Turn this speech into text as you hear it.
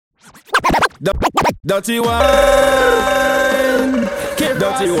Dirty wine,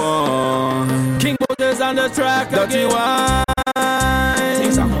 dirty one. King Motors on the track, dirty wine.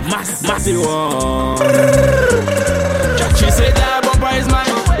 Things are massive one. She said that bumper is mine,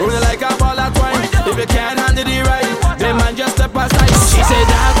 rolling like a ball of twine. If you can't handle the ride, then man just step aside. She said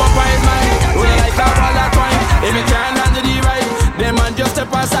that bumper is mine, rolling like a ball of twine. If you can't handle the ride, then man just step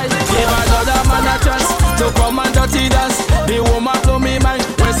aside. Give another man a chance to come and dirty dance. The woman blow me mind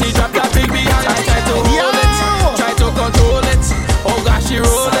when she drop that big behind. I try to hold it, try to control it. Oh gosh, she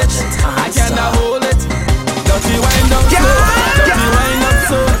roll it, I cannot hold it. Dirty wine down slow, dirty wine up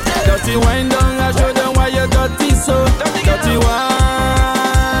so, dirty wine down. I show them why you're dirty so. Dirty wine,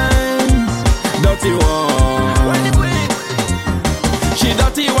 dirty wine. She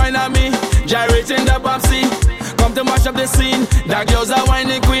dirty wine at me, gyrating the Babsy. Come to mash up the scene. That girl's a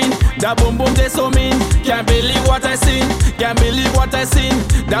whining queen. That boom boom they so mean. Can't believe what I seen. Can't believe what I seen.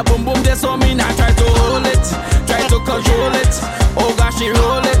 That boom boom they so mean. I try to hold it, try to control it. Oh gosh, she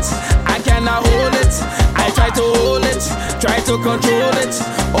roll it, I cannot hold it. I try to hold it, try to control it.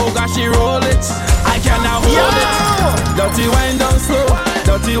 Oh gosh, she roll it, I cannot hold it. Dirty wine down slow,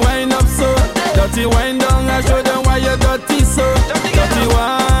 dirty wine up so, dirty wine down. I show them why you're dirty so. Dirty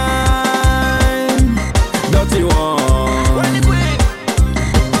wine, dirty one.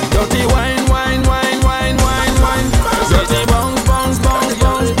 Dirty wine, wine, wine, wine, wine, wine. Dirty bounce, bounce, bounce,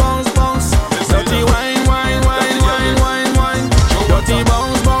 bounce, bounce, bounce. Dirty wine, wine, wine, wine, wine, wine. Dirty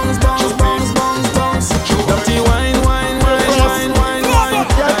bounce, bounce, bounce, bounce, bounce, bounce. Dirty wine, wine, wine, wine, wine, wine.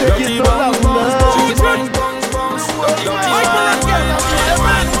 Dirty bounce, bounce, bounce, bounce, bounce, bounce. Dirty wine, wine,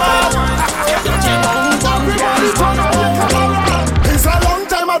 wine, wine. Dirty bounce, bounce, bounce, bounce. It's a long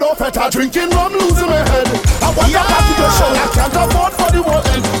time I don't feta drinking rum, losing my head. I want a party to show I can't afford for the world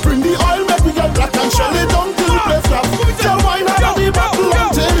end. Bring the oil, make me get black and shell it down till the place flap. Tell wine out of the bottle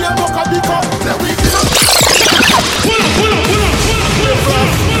until you buck up the cup. Then we get up. Pull up.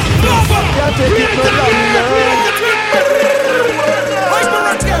 Can't take it no longer.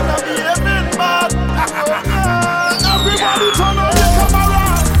 Everybody turn on your camera.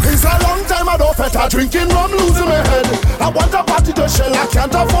 It's a long time I don't feta drinking rum, losing my head. I want a party to shell I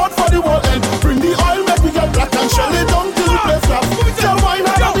can't afford for the world end. Bring the oil, make me get black and shell it down till the place flap. Tell wine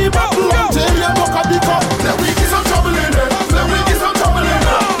out of the bottle until you buck up the cup. Then we get some trouble in it. Then we get some trouble in it.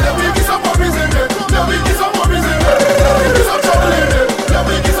 Then we get some worries in it. Then we get some worries in it. Then we get some trouble in it. Then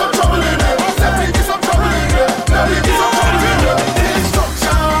we get some trouble in it. Then we get some trouble in it. Then we get some trouble in it.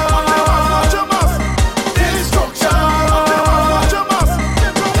 Destruction. Watch your mouth. Destruction. Watch your mouth.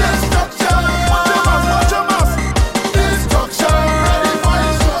 Destruction. Watch your mouth. Destruction. Ready for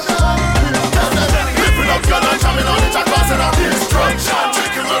destruction. Ripping up girl and jamming on it across in a destruction.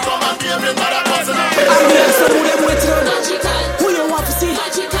 Taking the rum and behaving by that cousin. I'm here, so who them waiting on? Who you want to see?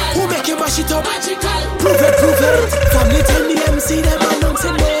 Who make you mash it up? Prove it, prove it. Family tell me MC them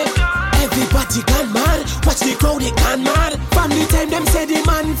announcing me. Everybody gone mad. Watch the crowd, it gone mad. Family time them say the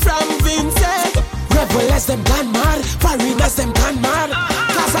man from Vincent. Rebels them gone mad. Foreigners them gone mad.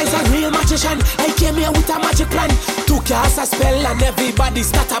 Cause I's a real magician. I came here with a magic plan. To cast a spell and everybody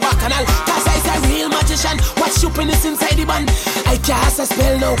start a bacchanal. Cause I's a real magician. Watch stupidness inside the band. I cast a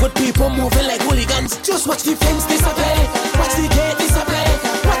spell now with people moving like hooligans. Just watch the fence disappear. Watch the gate disappear.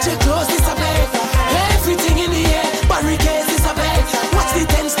 Watch your clothes disappear. Everything in the air. Barricades disappear. Watch the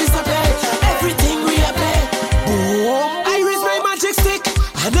tents disappear. Everything reappear. Boom. I raise my magic stick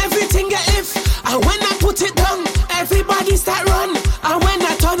and everything get lift. And when I put it down, everybody start run. And when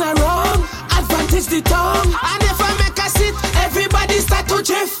I turn around, advantage the tongue. And if I make a sit, everybody start to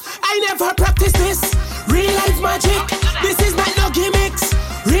drift. I never practice this. Real life magic. This is not no gimmicks.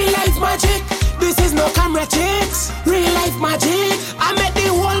 Real life magic. This is no camera tricks. Real life magic. I make the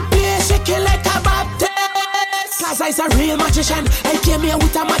whole place shaking like a Baptist. Cause I's a real magician. I came here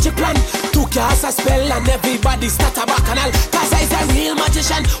with a magic plan. To cast a spell and everybody start a bacchanal. Cause I's a real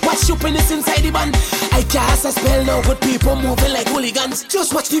magician. Watch stupidness inside the band. I cast a spell now with people moving like hooligans.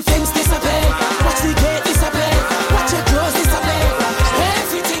 Just watch the fence disappear. Watch the gate disappear. Watch your clothes disappear.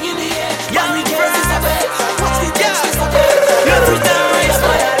 Everything in the air. Barricades disappear. Watch the tents disappear. Everything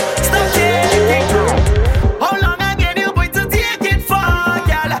disappear. How long again you going to take it for,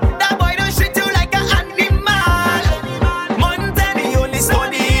 girl? That boy don't treat you like an animal. Mountain, he only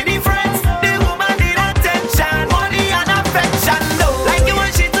study the friends. The woman need attention, money and affection. No, like you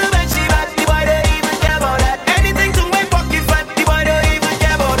want shit to when she bad, the boy don't even care about that. Anything to my pocket fat, the boy don't even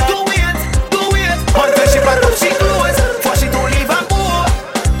care about that. Do it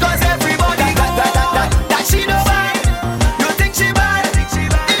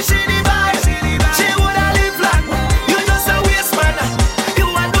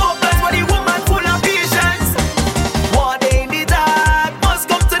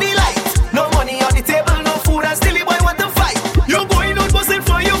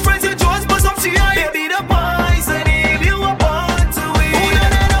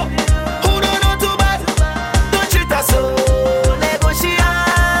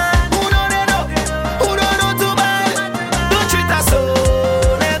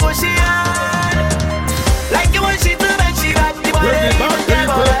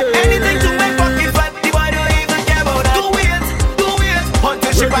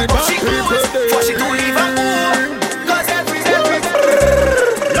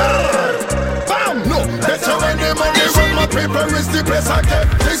the place I get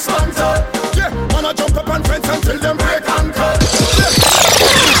dismantled. Yeah, man I jump up and fence until them break ankle.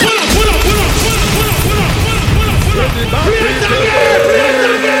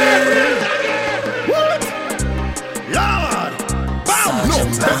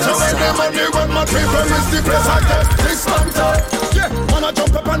 Better when them money run my people is the place I get dismantled. Yeah, man I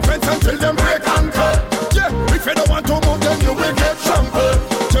jump up and fence until them break ankle. Yeah, if you don't want to move then you will get trampled.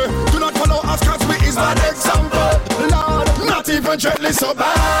 Yeah, do not follow us cause we is bad example. Lord, not even gently so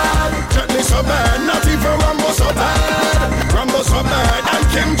bad. Gently so bad, not even Rambo so bad. Rambo so bad and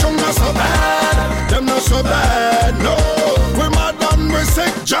King Junga so bad. Them not so bad, no. We mad and we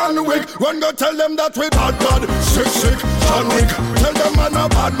sick, John Wick. Run go tell them that we bad bad. Sick, John Wick. Tell them man a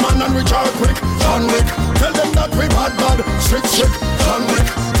bad man and we jar quick, John Wick. Tell them that we bad bad. Sick, John Wick.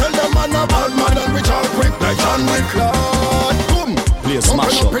 Tell them man a bad man and we jar quick like John Wick. Lord, boom. Please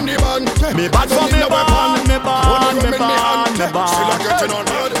smash up in the band. Me bad for me bad, me bad, me bad, me bad. Still a getting on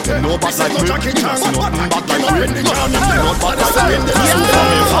hard. No bad like me, nothing bad like me. No bad like me. Me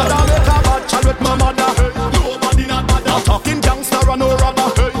father make a bad child with my mother. Nobody not bad. Not talking gangster and no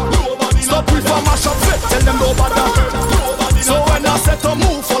robber. Nobody stop with a mash up. Tell them no bad. Nobody. So when I set to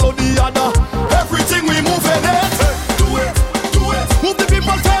move, follow the other. Everything we move in it. Do it, do it. Move the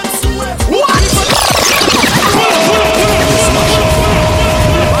people fence. Do it. What?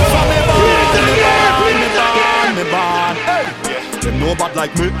 Them no bad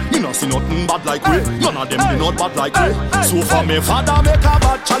like me no see nothing bad like we. None of them be not bad like we. So for me father make a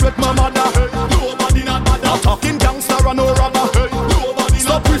bad child with my mother. Nobody not bad. Not talking gangster and no robber. Nobody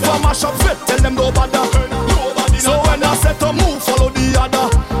stop with a mash up fit. Tell them no bad. Nobody. So when I set to move, follow the other.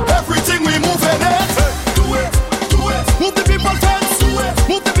 Everything we move in it. Do it, do it. Move the people fence. Do it.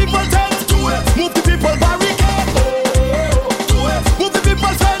 Move the people fence. Do it. Move the people barricade. Do it. Move the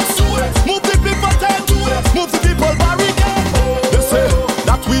people fence. Do it. Move the people fence. Do it. Move the people barricade.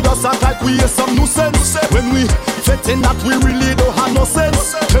 We just act like we is some nuisance. When we fetting that we really don't have no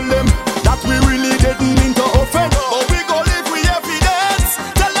sense. Tell them that we really getting into offense. But we go live with evidence.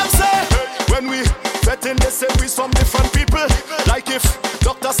 Tell them say when we fetting they say we some different people. Like if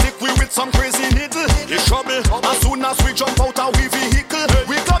doctor sick we with some crazy needle. It's trouble. As soon as we jump out our vehicle,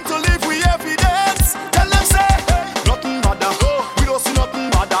 we come to live with evidence. Tell them say nothing bad. We don't see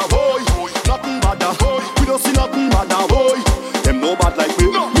nothing bad. Nothing bad. We don't see nothing bad. Them no bad like we.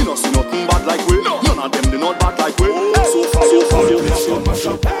 Me no see nothing bad like we. None of them they not bad like we. So far, whole place come mash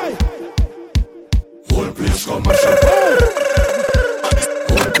up. Whole place come mash up.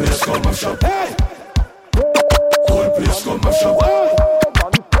 Whole place come mash up. Whole place come mash up.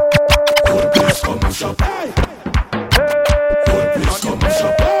 Whole place come mash up. Whole place come mash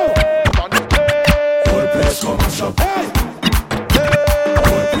up. Whole place come mash up.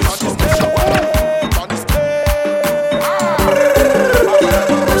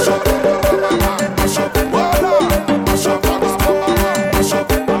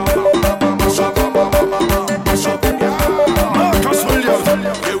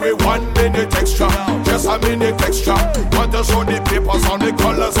 A minute extra, want to show the papers on the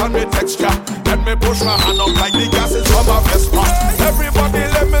colors and the texture. Let me push my hand up like the gas is from a Vespa. Everybody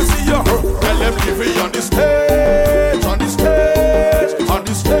let me see you. Tell them leave me on the stage, on the stage, on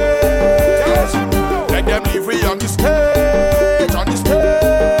the stage. Let them leave me on the stage, on the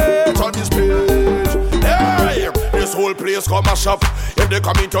stage, on the stage. Hey, this whole place come mash up. If they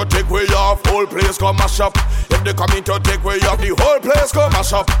come in to take way off, whole place come mash up. If they come in to take way off, the whole place come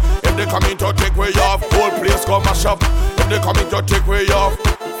mash up. If they come in to take way off, whole place come mash up. If they come in to take way off,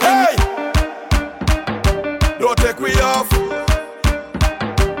 hey, don't take way off,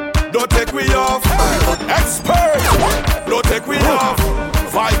 don't take way off. Expert, don't take way off.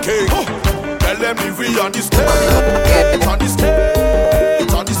 Viking, tell them if we on the stage, on the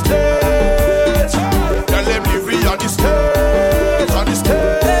stage, on the stage. Tell them if we on the stage, on the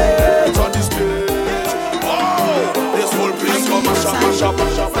stage, on the stage.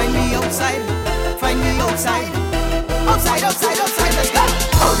 Find me outside, find me outside. Outside, outside, outside, let's go.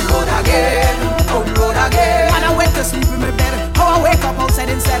 Out the road again, out the road again. And I went to sleep in my bed, how I wake up outside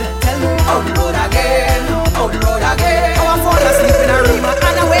instead. Tell me, out the road again, out the road again. How I fall asleep in a room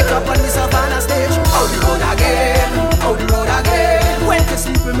and I wake up on the Savannah stage. Out the road again, out the road again. Went to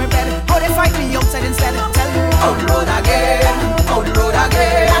sleep in my bed, how they fight me outside instead. Tell me, out the road again, out the road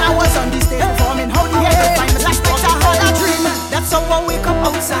again. And I was on the stage performing, how the hell to find me like I had a dream. That's how I wake up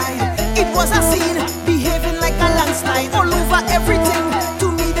outside. It was a scene, behaving like a landslide all over everything. To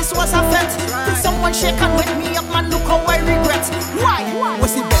me this was a fete. Till someone shake and wake me up, man, look how I regret. Why?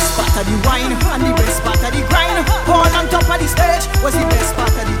 Was the best part of the wine and the best part of the grind. All on top of the stage was the best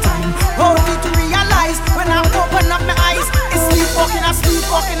part of the time. Only to realize when I open up my eyes, it's sleep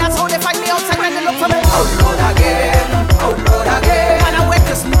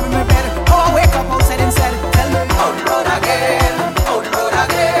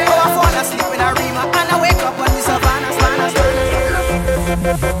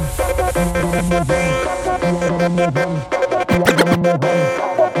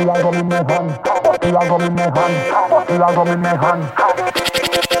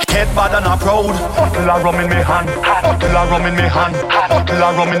Head bad and a proud, till I rum in me hand, till I rum in me hand, till I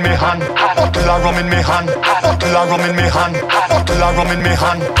rum in me hand, till I rum in me hand, till I rum in me hand, till I rum in me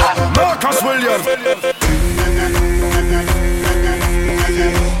hand. Marcus Williams.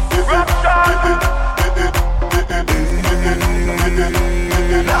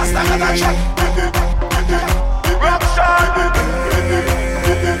 Last time that I checked.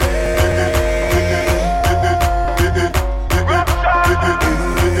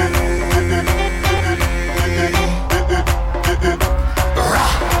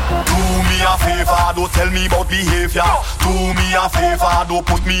 Don't tell me about behavior. Do me a favor, don't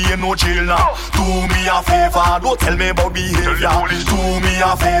put me in no jail now. Do me a favor, don't tell me about behavior. Do me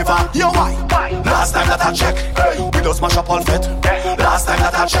a favor. Yo, why? Last time that I check, we just mash up all fit. Last time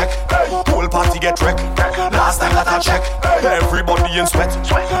that I check, whole party get wrecked. Last time that I check, everybody in sweat.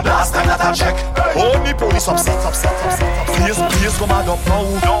 Last time that I check, only police upset. Please come out up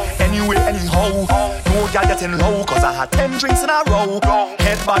now. Anyway, anyhow, no girl getting low, cause I had 10 drinks in a row.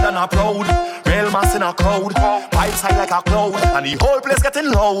 Head bad and a proud, real mass in a crowd, pipes high like a cloud, and the whole place getting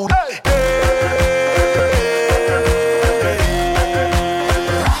loud.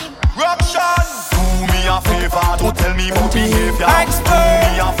 Ruction, do me a favor, don't tell me about behavior. Do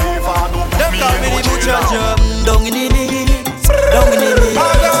me a favor, don't put me in no jail. Down in the knees, down in the knees,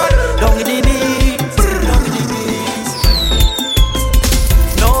 down in the knees, down in the knees.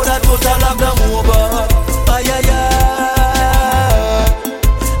 Now that total of them over,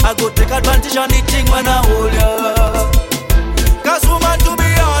 I go take advantage on the thing when I hold ya. Cause woman, to be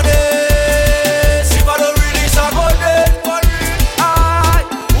honest, if I don't release I go dead.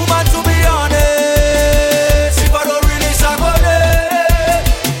 Woman, to be honest, if I don't release I go dead.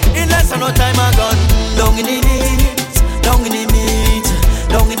 In less than no time I gone. Down in the knees, down in the meat,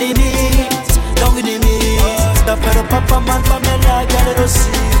 down in the knees, down in the meat. Stop at a papa man for me like I don't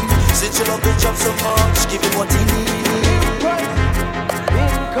see. Since you love the job so much, give him what he needs.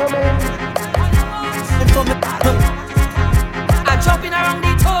 I'm jumping around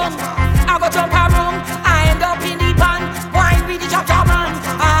the tongue. I go jump around. I end up in the pan. Wine with the chop man.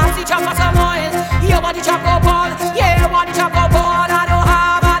 I have the chop for some oil. Your body chop go ball. Yeah, body chop go ball. I don't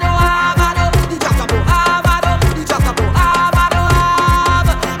have. The chop go have. The chop go have. I don't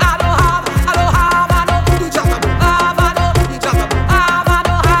have. The chop go have. The chop go have. I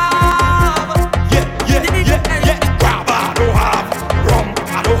don't have. Yeah. Grab I don't have, rum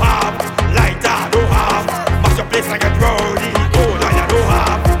I don't have, light I don't have, mash your place like a rowdy. Gold I don't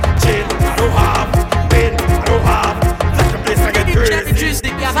have, chain I don't have, pin I don't have, mash your place like a crazy.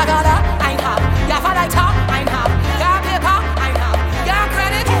 Yeah, Fagala, I have. Yeah, Falaita, I have. Yeah, paper, I have. Yeah,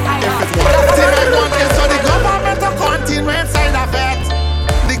 credit, I have. So the government a continue side of it.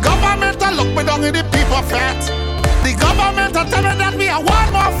 The government a look me down in the people fat. The government a tell me that we are one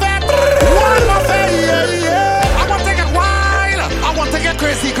more fat. One more fat, yeah. I want to get wild. I want to get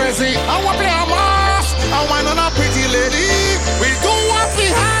crazy. I want to play a mass. I want on a pretty lady. We do what we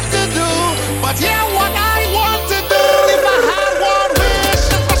have to do. But yeah, what I want to do. If I had one wish,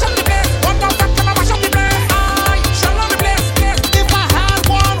 mash up the place. One more time, can I mash up the place? I shall love the place. If I had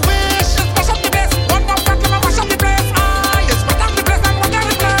one wish, mash up the place. One more time, can I mash up the place? I just mash up the place and mash up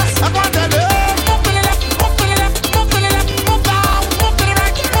the place. I want to live. Move to the left, move to the left, move to the left, move down, move to the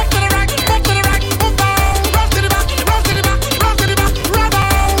right, move to the right, move to the right, move down, run to the back, run to the back, run to the back, run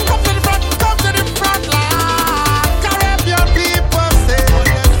down, come to the front line. Caribbean people say,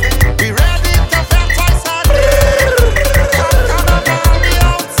 we ready to fight twice a day. Come on, be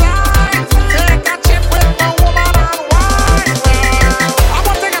outside, take a chip with my woman and wine. I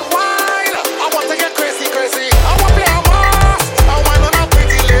want to get wild, I want to get crazy. I want to play a mass, I want on a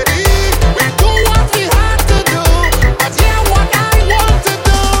pretty lady. We do what we have to do, but yeah, what I want to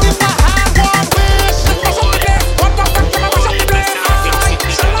do. If I had one wish, mash up the place. One more time, can I mash up the place? I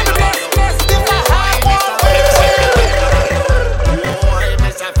shall love the place. If I had one wish. Boy,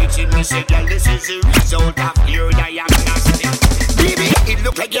 Mr. Fitchin, me say, girl, this is the result of your diagnostic. Baby, it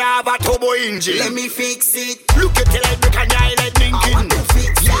look like you have a turbo engine. Let me fix it. Look at the light, look at your light blinking. I want to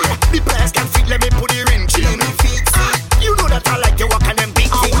fix it. The players can fit, let me put the wrench in. Let me fix it. You know that I like you walk on them big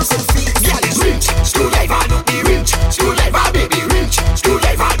things. I want to fix it. Girl, it's wrench. Screwdriver, look the wrench. Screwdriver, baby, wrench.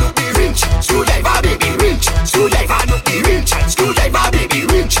 Screwdriver, look the wrench. Screwdriver, baby, wrench. Screwdriver, look the wrench. Screwdriver, baby,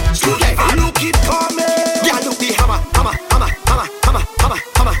 wrench. Screwdriver, look it coming. Girl, look the hammer.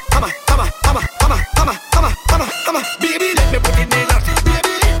 Baby, let me put it in the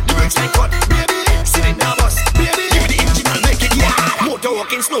baby, the wrench like cut. Baby, sit in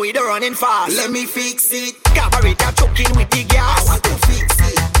so we the running fast. Let me fix it. Carburetor choking with the gas. I want to fix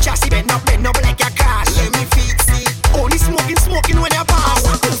it. Chassis bend up like a crash. Let me fix it. Only smoking when you pass. I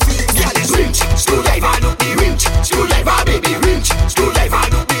want to fix it. Girl is winch, screwdriver look the winch, screwdriver baby winch, screwdriver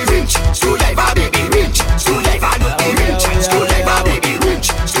look the winch, screwdriver baby winch, screwdriver look the winch, screwdriver baby winch,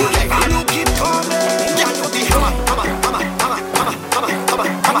 screwdriver look it coming. Girl look the hammer.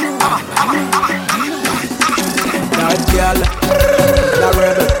 That girl, that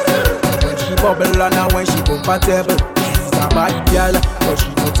rebel. When she bubble and when she comfortable. She's a bad girl, but she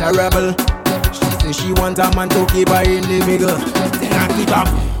not terrible. She say she want a man to keep her in the middle. Then I keep her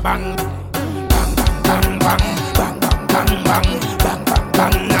bang, bang, bang, bang, bang, bang, bang, bang, bang, bang,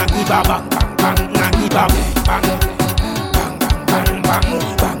 bang. I keep her bang, bang, bang. I keep her bang, bang, bang, bang,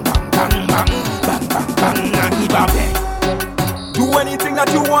 bang, bang, bang, bang, bang, bang, bang. I keep her bang. Do anything that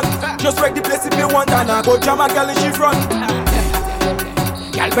you want. Just wreck the place if you want. And I go jam a girl in she front.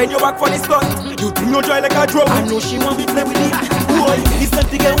 Girl bend your back for the stunt. You think you try like a drum. I know she want me play with it. Boy, it's time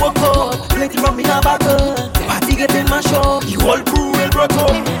to get woke up. Plenty from me now back up. Party getting my shop. The whole crew will broke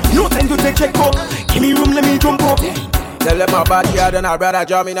up. No time to take check up. Give me room, let me jump up. Tell them my body hard and I brother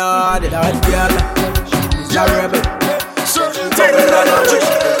jam in hard. That girl, she's a rebel. Take it on her.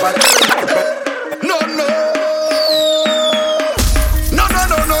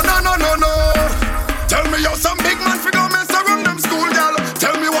 Tell me how some big man figure mess around them school gal.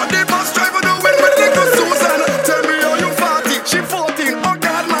 Tell me what the bus driver doing with little Susan. Tell me how you 40, she 14. Oh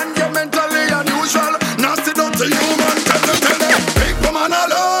God man, you're mentally unusual. Nasty don't to you man, tell them. Big woman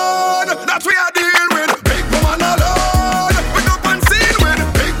alone, that we are deal with. Big woman alone, we up and seen with.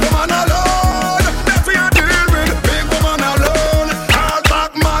 Big woman alone, that we are deal with. Big woman alone, hard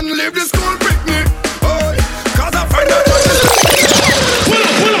back man, leave the school picnic. Oh, cause I find out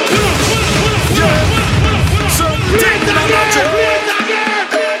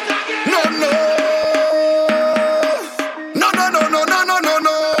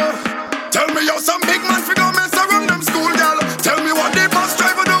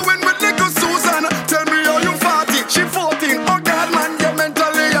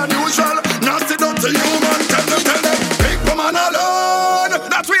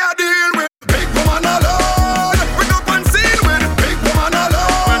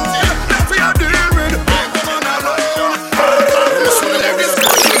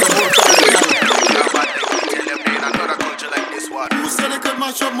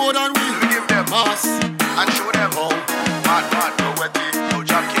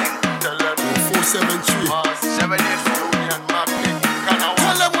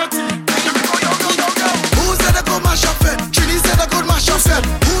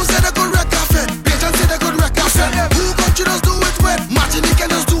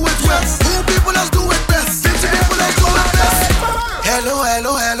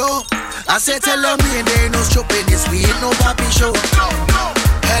say tell them we ain't no shopping this we ain't no papi show.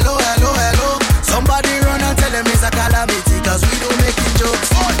 Hello, hello, hello. Somebody run and tell them it's a calamity cause we don't making jokes.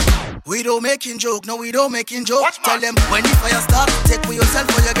 We don't making joke, no we don't making joke. Tell them when the fire start, take for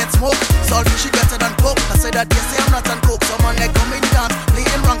yourself or you get smoke. Salty shit better than coke. I say that yes, I'm not on coke. Someone like come in dance,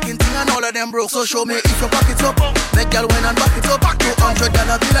 playing ranking thing and all of them broke. So show me if you pack it up. Make y'all win and back it up. $200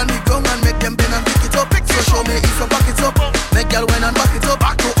 bill and we go and make them bend and pick it up. So show me if you pack it up. Make y'all win and back it up.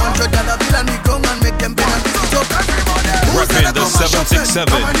 $200 bill and we go and make them bend and pick it up. Reppin' the 767.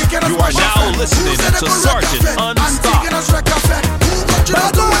 You are now listening to Sergeant Unstopped.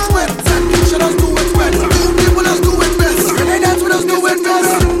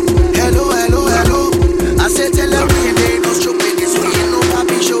 Hello, hello, hello. I said tell them we ain't no shopping this we ain't no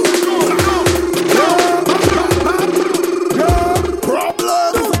happy show.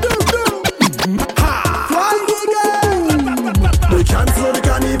 We cancel the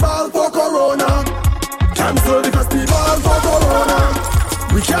carnival for Corona. Cancel the festival for Corona.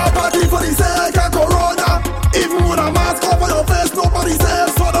 We can't party for the sake of Corona. Even with a mask over your face, nobody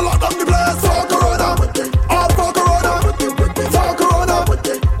says for the lock of the place for Corona. All for Corona. For Corona.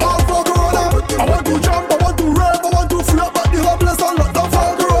 All for Corona. I want to jump, I want to rave, I want to flip, but the whole place on lockdown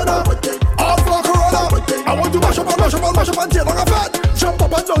for Corona. All for Corona. I want to mash up and take like a fat. Jump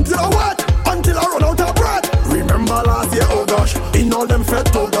up and down till I wet, until I run out of breath. Remember last year, oh gosh, in all them fed,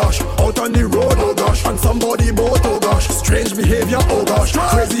 oh gosh, out on the road, oh gosh, and somebody boat, oh gosh, strange behavior, oh gosh,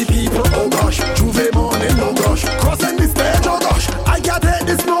 crazy people, oh gosh, Juve morning, oh gosh, crossing the stage, oh gosh, I can't take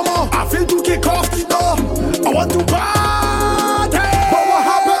this no more, I feel to kick off the door, I want to party, but what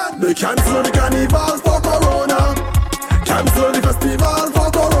happened? They cancel the carnival for Corona, cancel the festival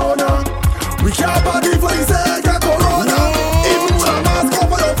for Corona, we can't party for the sake of Corona, even with a mask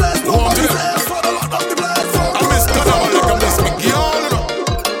over your face, nobody says for the lot of the place for Corona.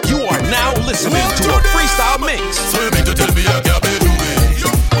 listening to a freestyle mix. So you mean to tell me I can't play do it?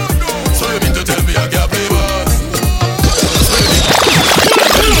 So you mean to tell me I can't play bass?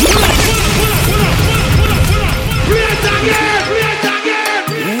 Play it again!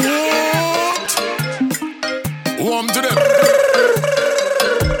 What? Warm to them.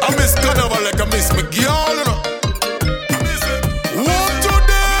 I miss Carnival like I miss McGill, you know. Warm to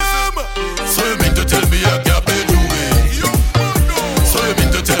them. So you mean to tell me I can't play do it? So you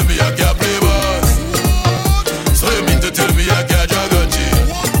mean to tell me I can't play bass? So you mean to tell me I can't drag a G?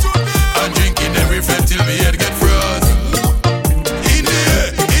 I'm drinking every friend till me head get frost. In the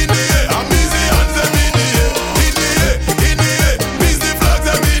air, I'm busy hands them in the air. In the air, miss the flags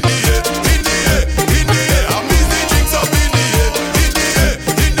them in the air. In the air, I'm busy drinks up in the air.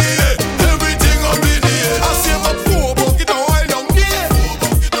 In the air, everything up in the air. I save up 4 bucket of oil down there.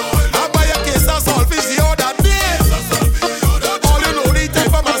 I buy a case of saltfish the other day. All you know the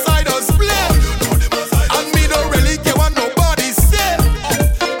type of my side of split. And me don't really care what nobody say.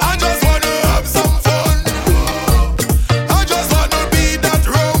 I just wanna have some fun. I just wanna be that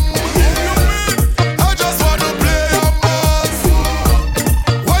rum. I just wanna play a mass.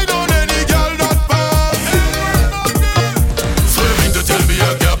 Why don't any girl not pass? So you mean to tell me I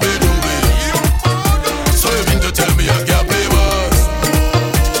can't play do it? So you mean to tell me I can't play bass?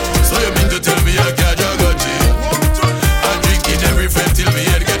 So you mean to tell me I can't drag a G? I'm drinking every friend till me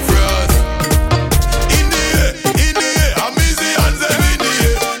head get frost. In the air, I'm busy hands them in the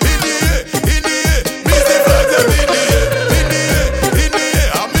air. In the air, miss the flags them in the air. In the air,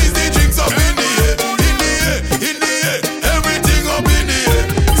 I miss the drinks up in the air. In the air, everything up in the air.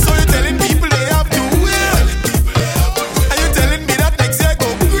 So you telling people they have to wait? Are you telling me that next year go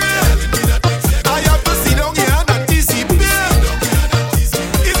great? I have to sit down here and anticipate.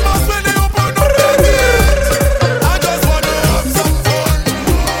 It's must when they open up the gate. I just wanna have some fun.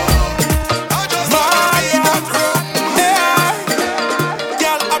 I just wanna be that rum.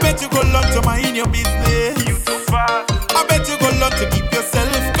 Girl, I bet you go love to mind your business. You too fast. I bet you go love to keep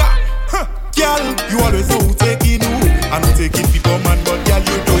yourself calm. Girl, you always know who taking who. I know taking people man, but girl,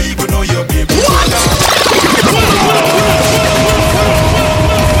 you don't even know your baby.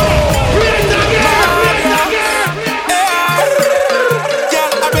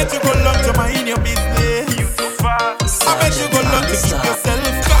 Girl, I bet you go love to mind your business. You too fast. I bet you go love to keep yourself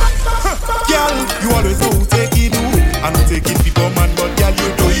calm. Girl, you always know who taking who. I know taking people man, but girl, you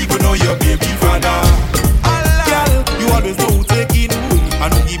don't even know your baby father. Girl, you always know who taking who. I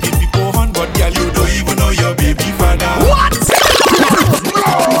know giving people hand, but girl, you don't even know your baby father. What?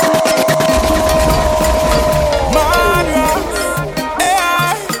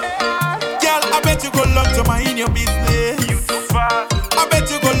 Girl, I bet you go love to mind your business. You too fast. I bet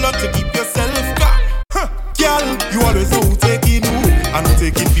you go love to keep yourself calm. Girl, you always know who taking who. I know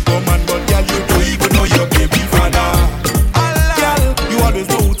taking people man, but girl, you don't even know your baby father. Girl, you always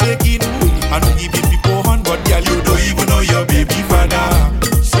know who taking who. I know giving people hand, but girl, you don't even know your baby father.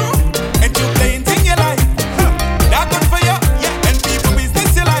 And you playing thing you like. That good for you. Yeah. And people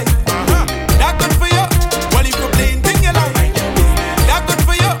business you like. That good for you. Well, if you playing thing you like. That good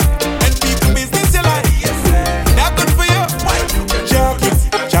for you. And people business you like. That good for you. Jacket,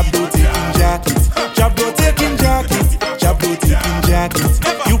 job do taking jacket. Job do taking jacket. Job do taking jacket.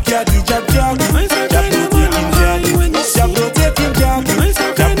 You can't do job jacket. Job do taking jacket. Job do taking jacket.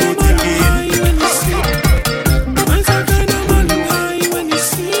 Job do taking.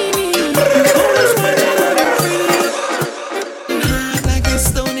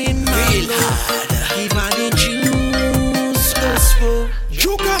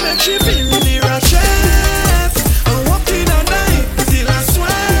 You can make she feel near a chef. I walk in a night till I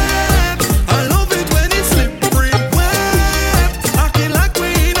sweat. I love it when it's slippery wet. Acting like we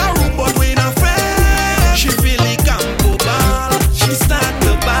in a room but we in a fair. She feel the campo ball. She start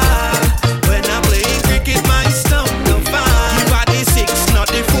the ball. When I play cricket my stomach the fall. Give her the 6 not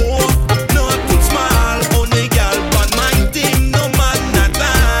the 4. Not too small. Only girl on my team. No man not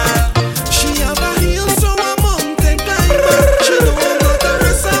bad. She have a heel so a mountain climber. She know I'm not a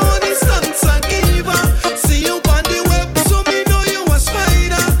rest I want this stuff.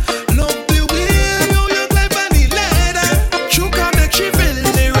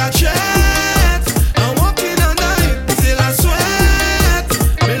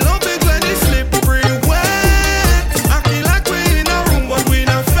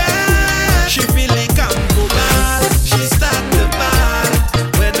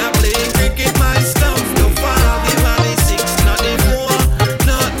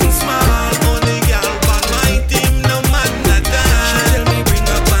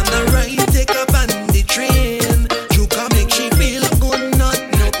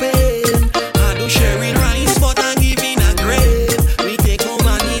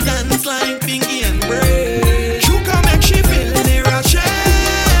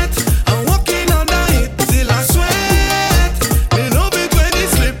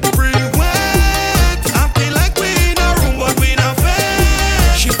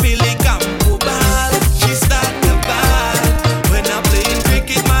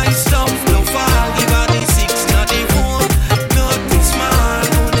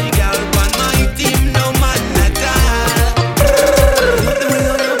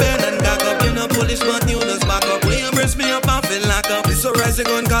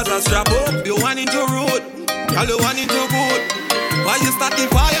 got the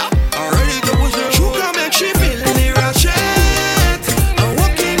fire. I'm ready to push it. You can make she feel the ratchet. I'm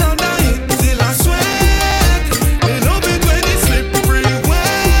walking on the heat till I sweat. We love it when it's slippery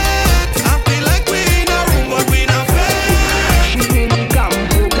wet. I feel like we in a room but we not fed. Come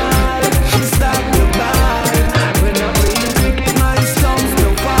to God, stop the bad. When I play cricket, my songs no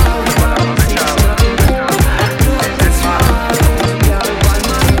fall.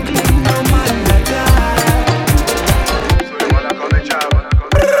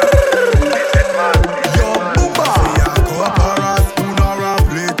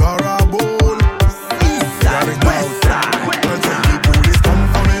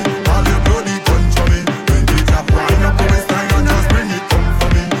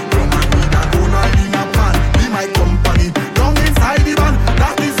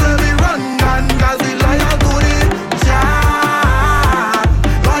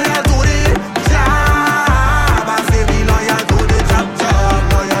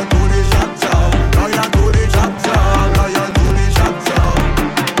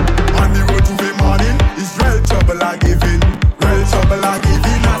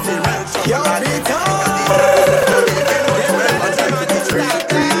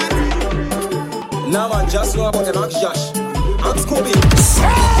 Now man, just know about an Axe Josh. Axe Kobe.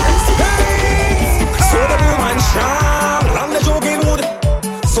 So the woman strong, long the jogging wood.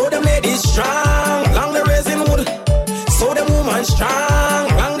 So the ladies strong, long the raising wood. So the woman strong,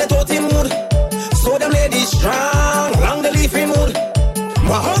 long the totem wood. So the ladies strong, long the leafing wood.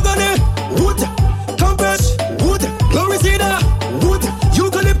 Mahogany wood, compass wood, glory cedar wood,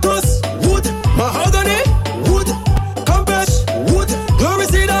 eucalyptus wood, mahogany wood, compass wood, glory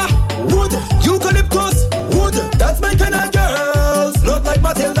cedar wood, eucalyptus wood. That's my kind of girls, not like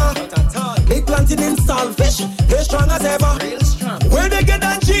Matilda. Big planting in Saltfish, they strong as ever. Where they get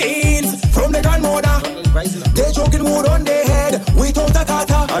that jeans from the grandmother? They joking wood on their head without a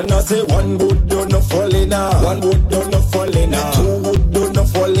cutter. And I say one wood do not fall in, one wood do not fall in, two wood do not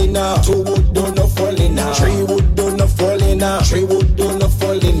fall in, two wood do not fall in, three wood do not fall in, three wood do not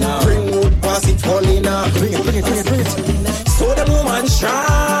fall in. Bring wood pass it fall in. Bring it. So the woman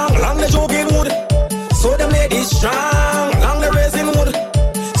strong, long the jogging wood. So them ladies strong, long the raising wood.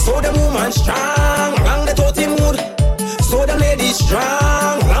 So the woman strong, long the totem wood. So them ladies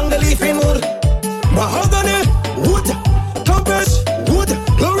strong, long the leafing wood. Mahogany wood, compass wood,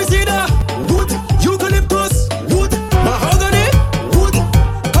 glory cedar wood, eucalyptus wood, mahogany wood,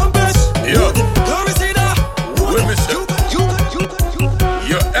 compass wood, glory cedar wood.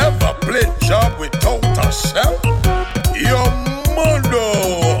 You ever play job without a shell? Your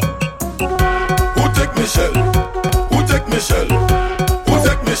mother. Who take Michelle? Who take Michelle? Who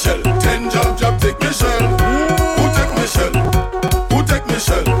take Michelle? 10 job take Michelle. Who take Michelle? Who take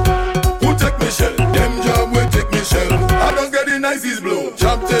Michelle? Who take Michelle? Them job will take Michelle. I don't get the nicest blow.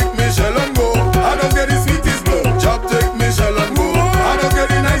 Job take Michelle and go. I don't get the sweetest blow. Job take Michelle and go. I don't get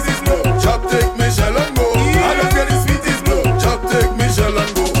the nicest blow. Job take Michelle and go. I don't get the sweetest blow. Job take Michelle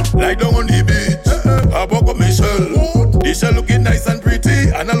and go. Lie down on the beach. I walk up Michelle. The shell looking nice and pretty,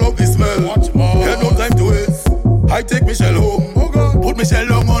 and I love the smell. Had no time to waste. I take Michelle home. Put Michelle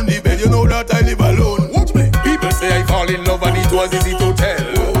long on the bed. You know that I live alone. Watch me. People say I fall in love and it was easy to tell.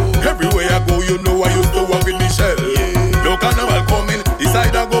 Everywhere I go, you know I used to walk with Michelle. No carnival coming,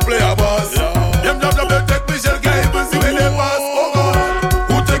 decide I go play a boss. Them job they take Michelle, can't even see where they pass. Oh God,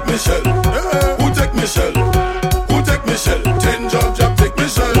 who take Michelle? Who take Michelle? Who take Michelle? 10 job take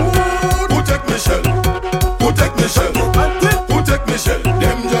Michelle. Who take Michelle? Who take Michelle? Who take Michelle?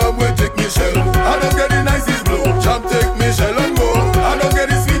 Them job will take Michelle. I don't get the nicest blow. Job take Michelle and go. I don't get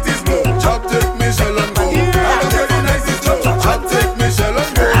the sweetest blow. Job take Michelle and go. I don't get the nicest blow. Job take Michelle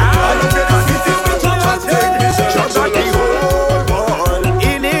and go. I don't get the sweetest blow. Job take Michelle and go. The whole world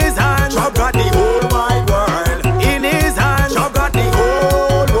in his hand. Job got the whole wide world in his hand. Job got the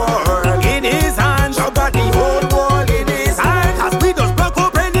whole world in his hand. Job got the whole world in his hand. As we just back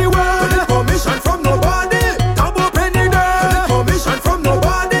up anywhere. Don't need permission from nobody. Tab up any day. Don't need permission from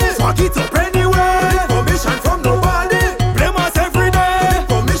nobody. Fuck it up anywhere. Don't need permission from nobody. Blame us every day.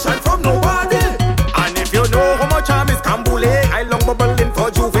 Don't need permission from nobody. And if you know how much time is Kambule, I long bubbling for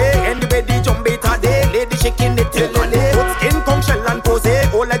Juve. Anybody jump better day. Lady shaking the tail on it. Put skin, come shell and pose.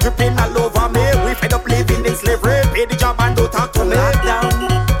 All like dripping all over me. We fed up living in slavery. Pay the job and don't talk to me. Lockdown.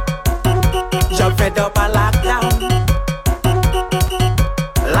 Job fed up a lockdown.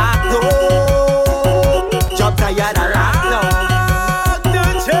 Lockdown. Job tired of lockdown.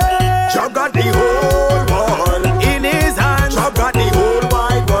 Job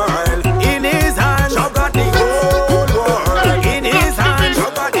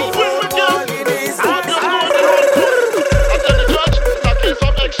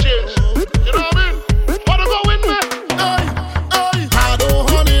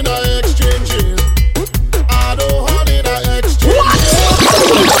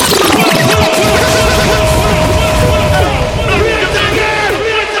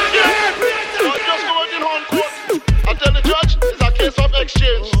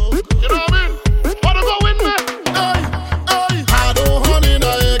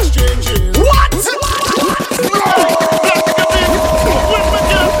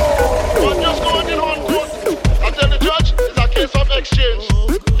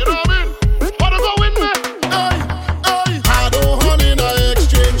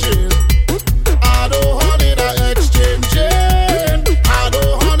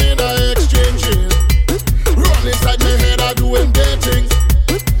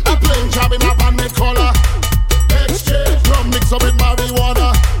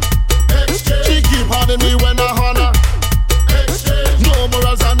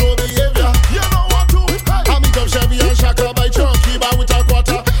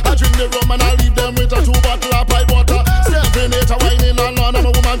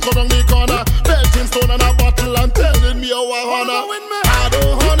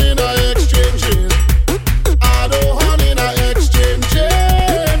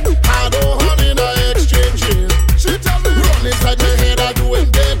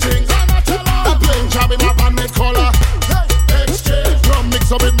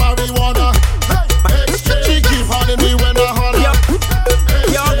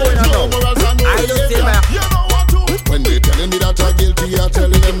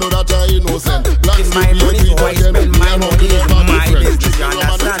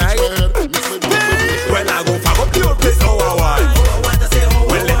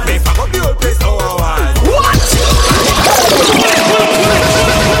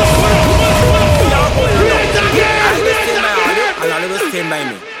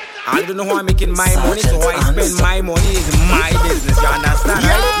I don't know how I'm making my money, so I spend my money. Is my business, you understand?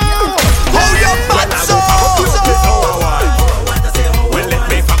 Yo, hold your butt so. Well, let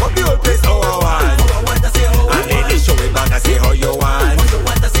me fuck up the old place how I want. And ladies show it back and say how you want.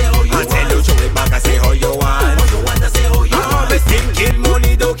 And tell you show it back and say how you want. I'm always thinking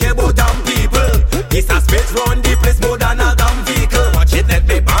money don't care about damn people. It's a space run the place more than a damn vehicle. Watch it, let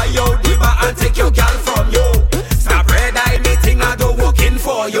me buy your diva and take your girl from you. Stop red eye meeting and go working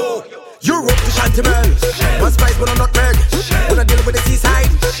for you. Europe to Chantimel. One spice but I'm not red. When I deal with the seaside,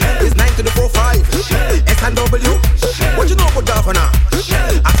 it's 9 to the 4-5. S&W. What you know about governor?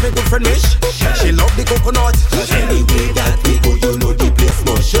 Ask my good friend Mish. She love the coconut. Anyway that we go, you know the place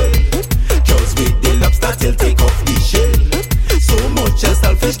must shell. Cause with the lobster till take off the shell. So much as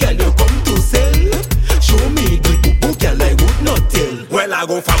selfish girl you come to sell. Show me the boo girl I would not tell. Well I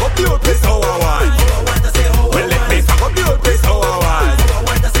go fuck up the old place how I want. Well let me fuck up the old place how I want.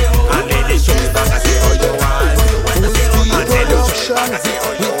 And ladies show me back and say how you want. And tell you show me back and say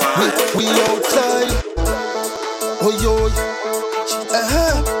how you want. We outside. Oh yo.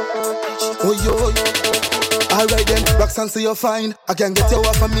 Oh yo. Alright then, Roxanne say you're fine. I can get you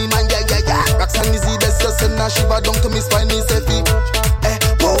off of me, man, yeah. Roxanne is the best, just send her shiver down to me spine, me say fee.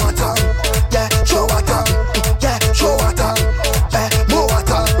 More water, yeah, show water, yeah, show water, more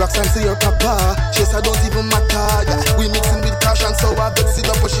water. Roxanne say you're papa, she said don't even matter, yeah. We mixing with cash and so I bet sit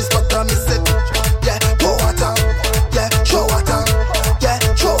up but she's butter, me say, yeah, more water, yeah, show water, yeah,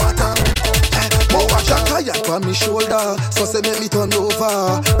 show water. More water, tired on me shoulder, so say make me turn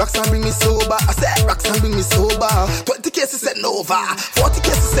over. Roxanne bring me sober, I said Roxanne bring me sober. 20 cases sent over, 40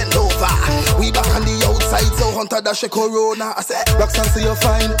 cases sent over. We back on the outside, so hunter dash a corona. I said Roxanne say you're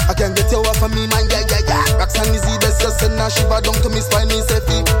fine, I can get you off of me, man, yeah. Roxanne is the best, just send her shiver down to me spine, me say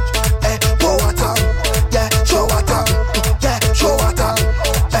fee. More water, yeah, show water, yeah, show water,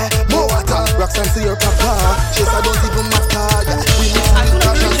 more water. Roxanne say you're papa, she said don't even matter, yeah. We mix with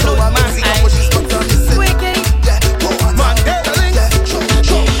cash and so I bet see how much she's got on me say, yeah, more water, yeah, show.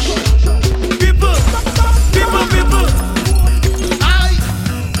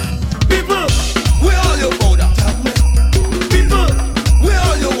 People, where all your powder? People, where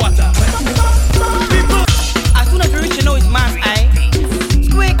all your water? People, As soon as you reach, you know it's man's eye.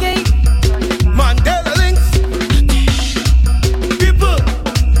 Squeaky. Mandela links. People,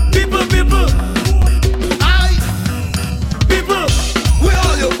 I. People, where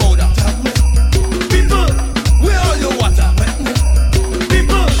all your powder? People, where all your water?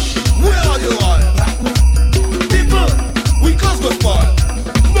 People, where all your oil? People, we cause go spoil.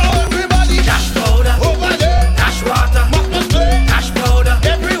 Now everybody Dash powder. over there, Dash water. must play Dash powder.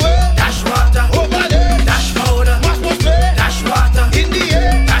 everywhere. Dash water. Over there, Dash powder. must play Dash water. in the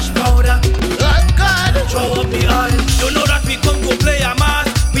air. Dash powder. Like God. Show up the oil. You know that we come to play a mass.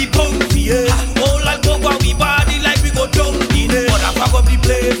 We punk here. Oh, like Boba, we body like we go down in it. But I fuck up the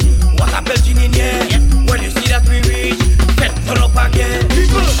place. What a Belgian in here. When you see that we reach, get turn up again.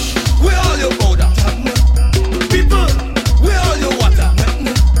 People, where all your powder? People, where all your water?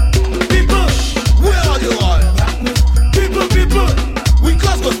 People, where all your oil? People, we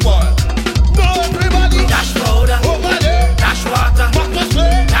cause go spoil. Now everybody Dash powder. over there, Dash water. must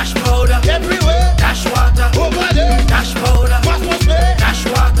play Dash powder. everywhere. Dash water. Over there, Dash powder. must play Dash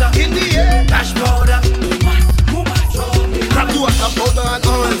water. in the air. Dash powder. Grab the water, powder and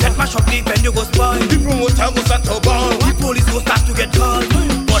oil. Set my shop deep and you go spoil. The promoter go start to burn. The police go start to get called.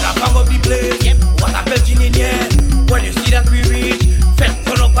 But I fuck up the place. What a Belgian in here. When you see that we reach, fed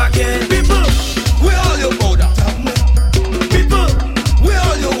turn up again. People, where all your powder? People, where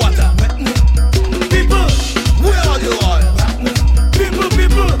all your water? People, where all your oil? People,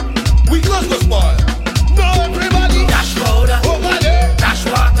 we cause go spoil. Now everybody Dash powder. over there, Dash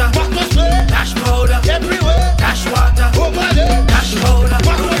water. must play Dash powder. everywhere. Dash water. Over there, Dash powder.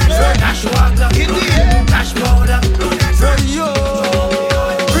 must play Dash water. in the air. Dash powder.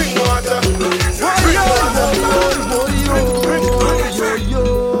 Bring water.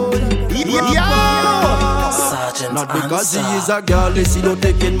 Not because he is a girl, they see no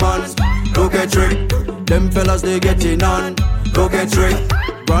taking man. Don't get tricked, them fellas they getting on. Don't get tricked,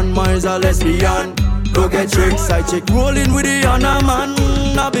 grandma is a lesbian. Don't get tricked, side chick rolling with the other man.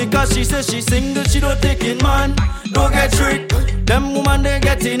 Not because she says she's single, she don't taking man. Don't get tricked, them woman they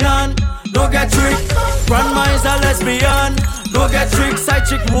getting on. Don't get tricked, grandma is a lesbian. Don't get tricked, side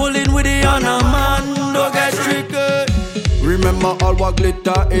chick rolling with the other man. Don't get tricked. Remember all what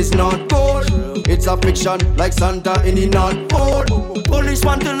glitter is not gold. It's a fiction like Santa in the North Pole. Police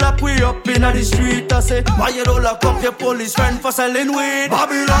want to lock we up in the street. I say, why you don't lock up your police friend for selling weed?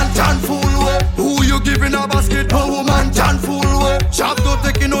 Babylon John fool way. Who you giving a basket? No woman John fool way. Sharp to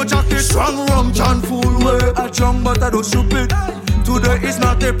taking no no jacket. Strong rum, John fool way. I drunk but I do stupid. Today is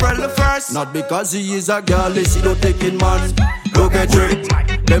not April the 1st. Not because he is a girl, they see no taking man. Look at it,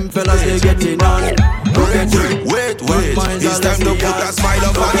 them fellas they getting on. Look at it, wait, it's time to put a smile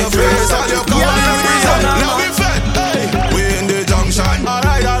up on your face. All your come on, now we fed, hey. We in the junction,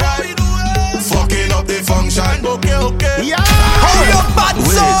 alright. Fucking up the function, okay. Yeah. Hold your butt,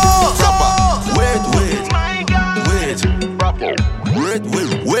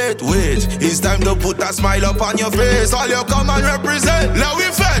 Wait, it's time to put a smile up on your face. All you come and represent, now we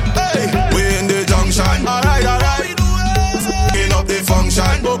fed, hey. We in the junction, alright. Fucking up the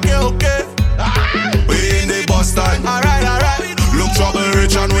function, okay. We in the bus stand, alright. Look trouble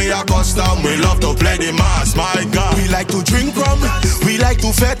rich and we are custom. We love to play the mass, my God. We like to drink rum, we like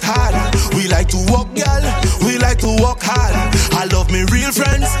to fet hard. We like to walk, girl, we like to walk hard. I love me real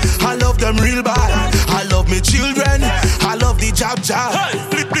friends, I love them real bad. I love me children, I love the jab.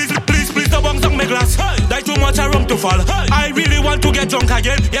 Hey, please, don't bang down my glass. Hey, die too much, I rum to fall. Hey, I really want to get drunk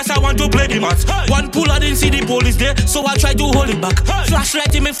again. Yes, I want to play the match. Hey, one pull, I didn't see the police there, so I tried to hold it back. Hey,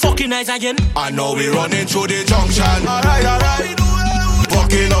 flashlight in my fucking eyes again. I know we running through the junction. Alright.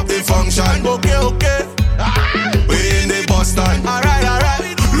 Fucking up the function. Okay. We in the bus stand.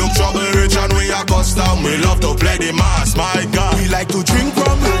 Alright. Look trouble rich and we are custom. We love to play the mass, my God. We like to drink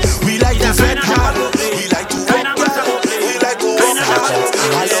rum, we like to fet hard. We like to walk hard, we like to walk hard.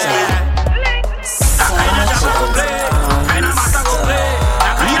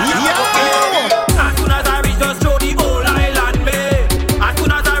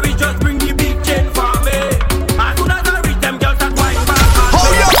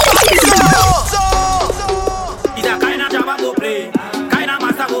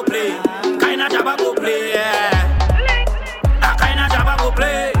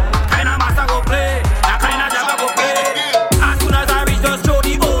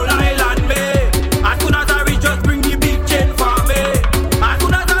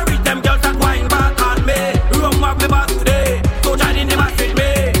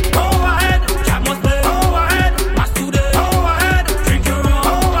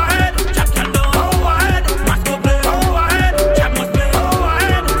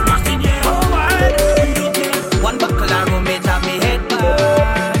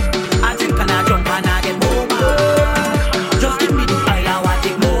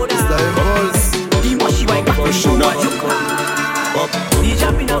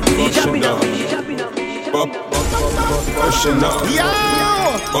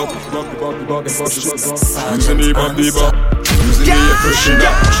 Using the bop, using the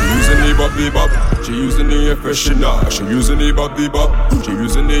freshener. She using the bop, she using the freshener. She using the bop, she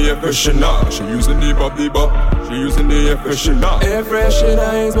using the freshener. She using the bop, she using the freshener. Air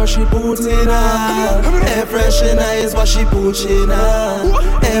freshener is what she put in her. Air freshener is what she put in her.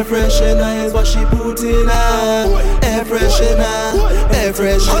 Air freshener is what she put in her. Air freshener.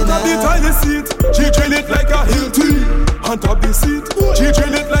 On top the toilet seat, she drill it like a Hilti. On top the seat, she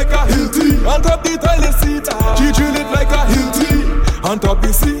drill it like a Hilti. On top the toilet seat, she drill it like a Hilti. On top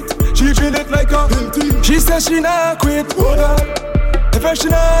the seat, she drill it like a Hilti. She says she not quit, hold on. If she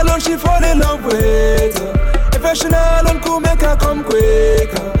not alone, she fall in love with her. If she not alone, could make her come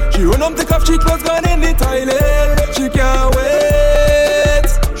quicker. She run up, take off, she clothes gone in the toilet. She can't wait.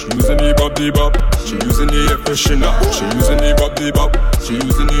 She using the bop, she using the freshener. She using the bop, she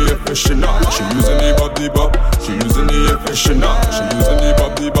using the freshener. She using the bop, she using the freshener. She using the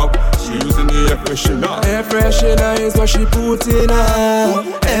bop, she using the freshener. Air freshener is what she put in her.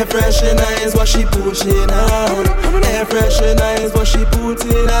 Air freshener is what she put in her. Air freshener is what she put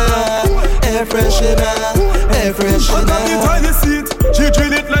in her. Air freshener. On top the toilet seat, she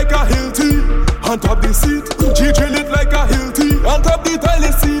drill it like a Hilti. On top the seat, she drill it like a Hilti. On top the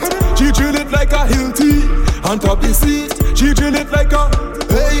toilet seat, she drill it like a Hilti. On top the seat, she drill it like a.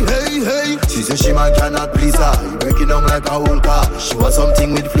 Hey. She says she man cannot please her. You break it down like a whole car. She wants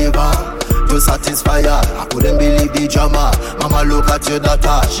something with flavor to satisfy her. I couldn't believe the drama. Mama, look at your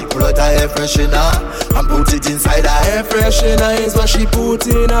daughter. She pull out her air freshener and put it inside her. Air freshener is what she put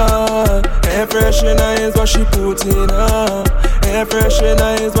in her. Air freshener is what she put in her. Air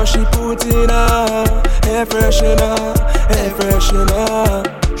freshener is what she put in her. Air freshener.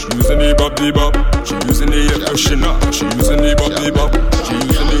 She using the bop, she using the freshener. She using the bop, she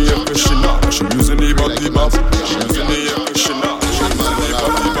using the freshener. She using the bop, she using the freshener. She using the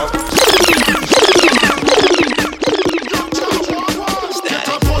bop. Get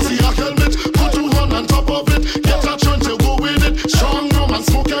a pussy, a helmet, put your hand on top of it. Get a joint to go with it. Strong rum and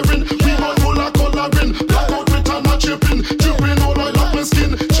smoke herring. We want full of coloring. Black out with a not chipping. Dripping all oil off my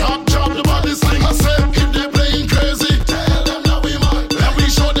skin. Chop, the body sing. I said, if they playing crazy, tell them that we mad. Let me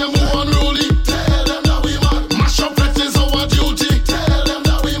show them.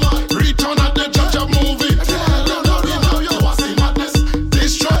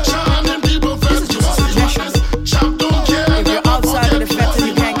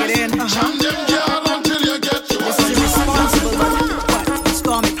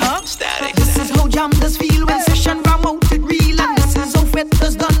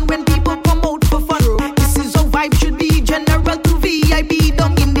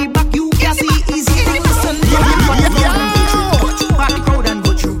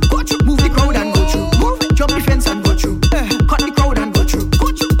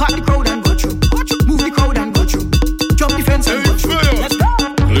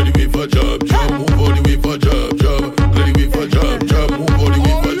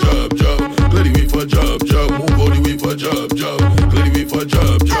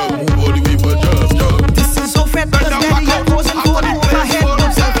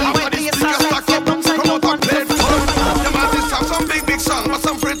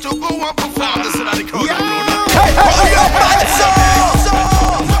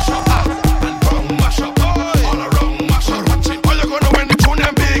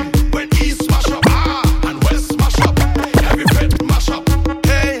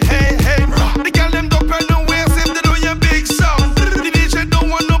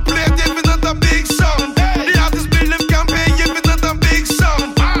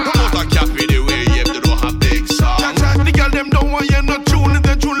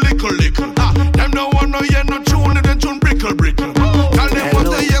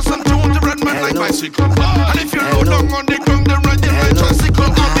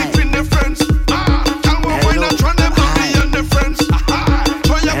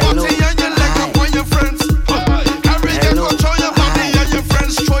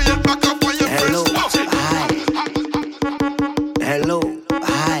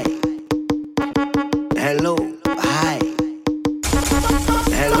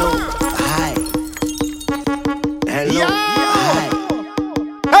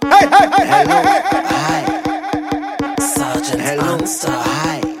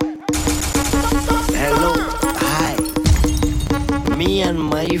 Me and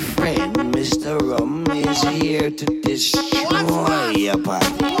my friend Mr. Rum is here to destroy your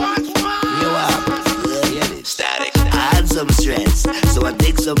party. You up? Static. I had some stress, so I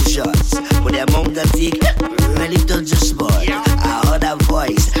take some shots. But the amount I take really touch the spot. I heard a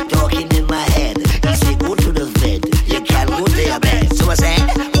voice talking in my head. He said, go to the vet, you can't go to your bed. So I said,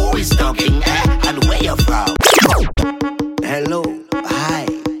 who is talking and where you from? Hello, hi.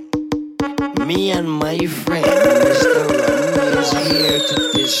 Me and my friend Mr. Rum is here to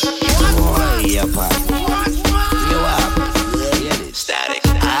destroy your party. You up? Static.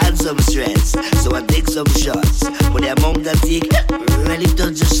 I had some stress, so I take some shots. But the amount I take really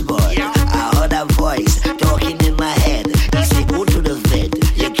touch the spot. I heard a voice talking in my head. He said, go to the vet,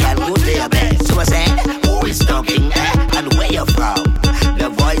 you can't go to your bed. So I said, who is talking and where you from? The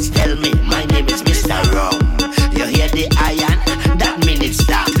voice tell me, my name is Mr. Rum. You hear the iron? That means it's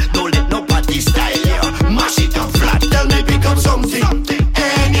stop. Don't let no party style here. Mash it up flat. Tell me pick up something,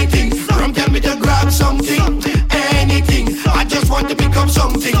 anything. Rum tell me to grab something, anything. I just want to pick up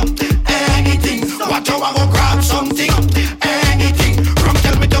something, anything. Watch how I go grab something, anything. Rum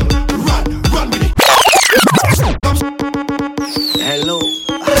tell me to run with it. Hello.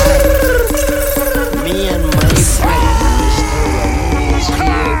 Me and my friend Mr. Rum is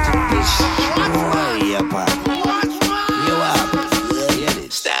here to destroy your party. You up?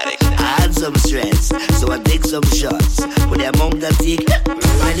 Static. I had some stress, so I take some shots. But the amount I take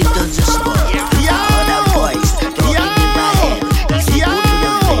really touch the spot. I heard a voice talking in my head. He said, go to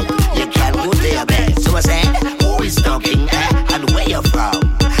the vet, you can't go to your bed. So I said, who is talking and where you from?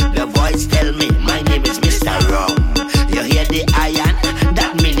 The voice tell me, my name is Mr. Rum. You hear the iron?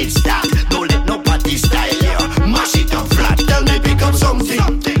 That means it's stop. Don't let no party style here. Mash it up flat. Tell me pick up something,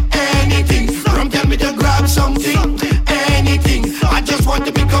 anything. Rum tell me to grab something, anything. I just want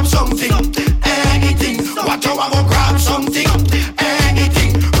to pick up something, anything. Watch how I go grab something,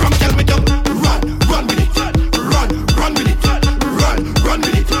 anything. Rum tell me to run with it. Run with it. Run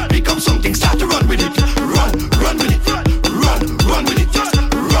with it. Pick up something, start to run with it. Run with it. Run with it.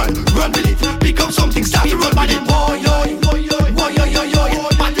 Run with it. Pick up something, start to run with it. Boy, yo,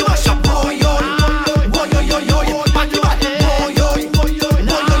 party mash up, boy, yo, party mash up,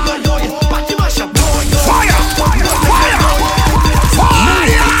 boy, yo, party mash up, boy, yo. Fire!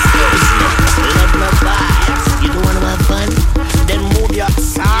 Let my vibes. You don't wanna have fun? Then move your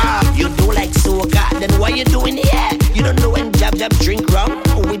ass. You do like soca, then what you doing here? You don't know when jab drink rum,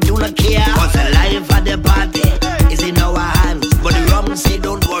 we do not care. Cause the life at the party is in our hands. But the rum say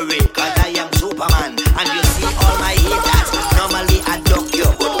don't worry, cause I am Superman. And you see all my haters, normally I duck you.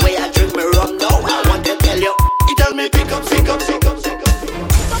 But when I drink my rum now, I want to tell you. He tell me pick up.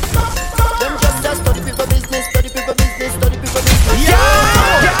 Them just study people business. Yeah!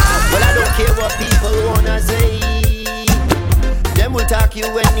 Well, I don't care what people wanna say. Them will talk you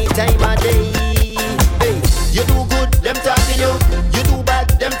any time of day. Hey, you do good, them talking you. You do bad,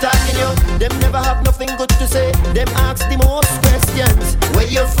 them talking you. Them never have nothing good to say. Them ask the most questions. Where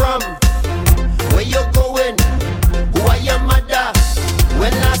you from? Where you going? Who are your mother?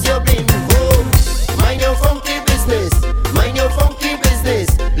 When last you been home? Mind your funky business. Mind your funky business.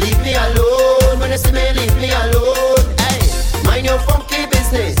 Leave me alone. When you see me, leave me alone. Hey, mind your funky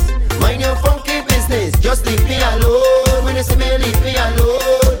business. Mind your funky business. Just leave me alone. When you see me, leave me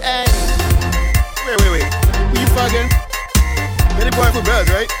alone. Hey. Wait. We fucking. Any boy for birds,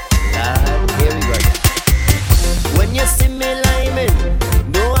 right? Here we go. When you see me liming,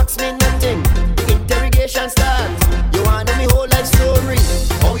 don't ask me nothing. The interrogation starts. You wanna me whole life story.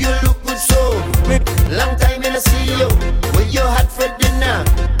 Oh, you look good so. Long time in I see you. Where you had for dinner?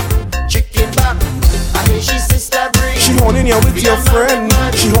 Chicken back. I hear she sister bring. She honing you with your friend.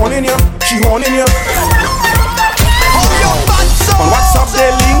 She honing you. On WhatsApp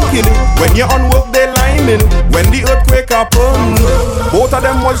they linking. When you're on work they lining. When the earthquake happen, both of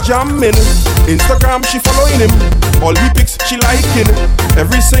them was jamming. Instagram she following him. All the pics she liking.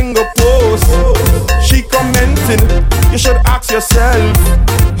 Every single post she commenting. You should ask yourself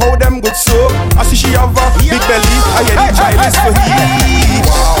how them good so. I see she have a big belly. I hear the child is for heat.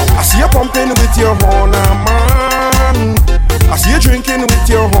 I see you pumping with your horn, man. I see you drinking with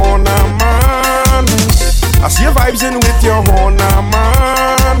your horn, man. I see you vibesing with your horn,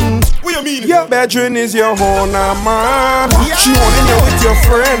 man. What you mean? Your bedroom is your horn, man. She honing you with your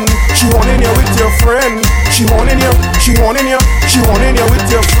friend. She honing you with your friend. She honing you with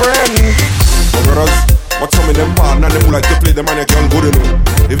your friend. Oh, brothers, what's some of them partner? Them who like to play them and you can't go to know.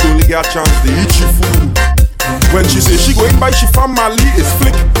 If they only get a chance, they eat your food. When she say she going by she family, it's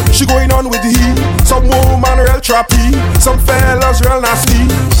flick. She going on with he. Some woman real trappy, some fellas real nasty.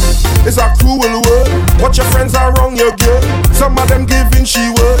 It's a cruel world. What your friends are wrong, you girl. Some of them giving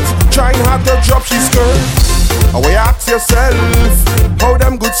she words, trying hard to drop she skirt. And we ask yourself, how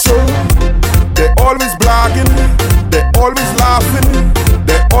them good so? They always blogging, they always laughing,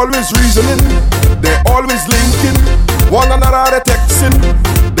 they always reasoning, they always linking. One another they texting,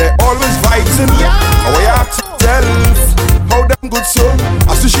 they always vibing. And we ask yourself, how them good so?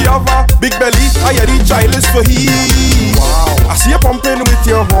 I see she have a big belly, I hear the child is for he. Wow. I see you pumping with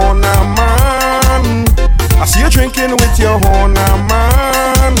your horn, man. I see you drinking with your horn,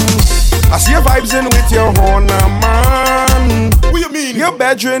 man. I see you vibesing with your horn, man. What you mean? Your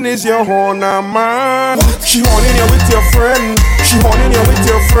bedroom is your horn, man. What? She horning you with your friend. She horning you with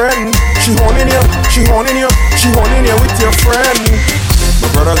your friend. She horning you, she horning you, she horning you with your friend. My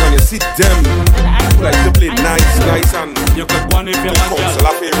brothers, when you see them, like to play nice, and you could one if you want to.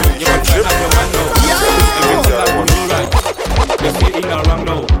 You can trip if you want to. You're sitting around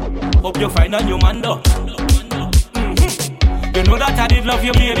now. Hope you find a new man though. You know that I did love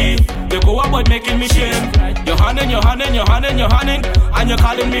you, baby. You go about making me shame. You're hunting, and you're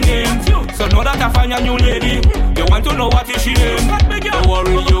calling me names. So know that I find a new lady. You want to know what is she name? Don't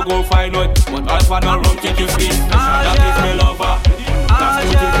worry, you go find out. But I'll find a rum take you sleep. That is my lover.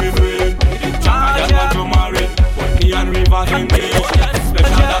 That's what is me brain. Jack, I just want to marry. But me and River engage.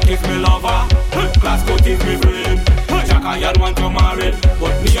 Special that is my lover. Glasgow is me brain. Jack, I just want to marry.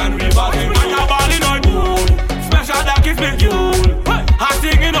 But me and River engage. I'm balling on moon. Special that is me June. I'm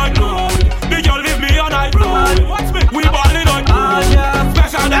singing on moon. The girl leave me on I road. We balling on moon.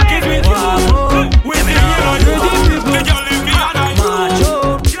 Special that is me June. We singing on moon. The girl leave me on I road.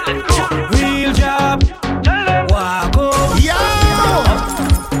 Real job. Walk up.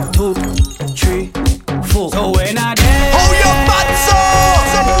 Yeah. 2, 3, 4. So when I dance, oh your bad so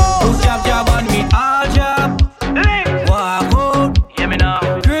job on me, all job. Walk up. Hear me now.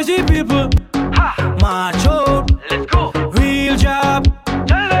 Crazy people. March out. Let's go. Real job.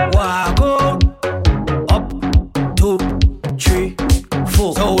 Walk out. Up, 2, 3,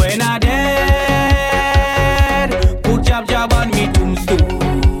 4. So when I dead, put job on me tombstone.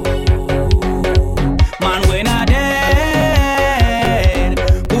 Man, when I dead,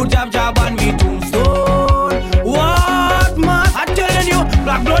 put job on me tombstone. What man? I'm telling you,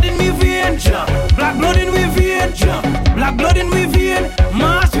 black blood in me vein, black blood in me vein, black blood in me vein.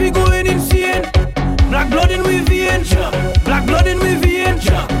 Mass we going insane. Black blood in me vein, black blood in me vein,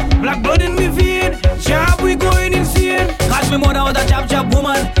 black blood in me vein. Job we going insane. Cause me mother was a job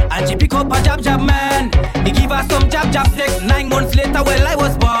woman, and she pick up a job man. He give her some job sex. 9 months later, well I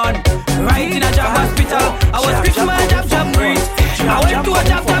was born. Right in a job hospital, I was preaching my job breed. I went to a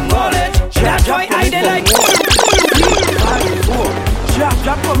job college. That's why I did like.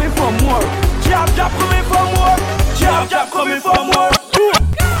 Job coming for more. Job coming for more. Job coming for more.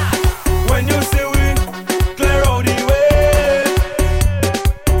 When you say we clear out the way,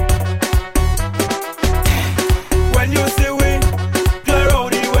 when you say we clear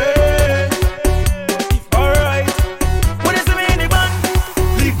out the way, alright. When you see me in the van,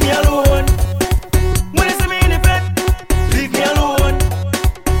 leave me alone. When you see me in the bed, leave me alone.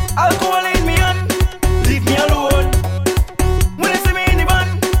 Alcohol in me on, leave me alone. When you see me in the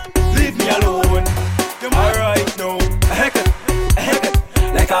van, leave me alone. Alright now, heck it.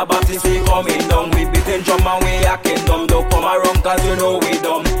 Like a Baptist we coming down. We beating drum and we acting dumb. Don't come around cause you know we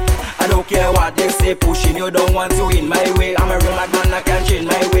dumb. I don't care what they say, pushing you don't want to in my way. I'm a real man, I can't change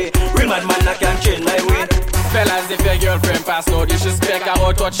my way. Real man, I can't change my way. Fellas, if your girlfriend pass out, you should speak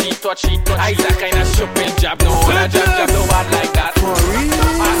about touchy. I that kind of stupid job, no one a job no bad like that. For real?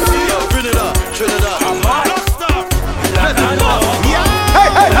 I see you. Trinidad. I'm on. Let it bust. Hey.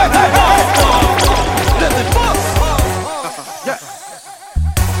 Let it bust. Yeah.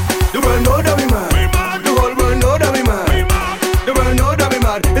 The world know that we mad. The whole world know that we mad. The world know that we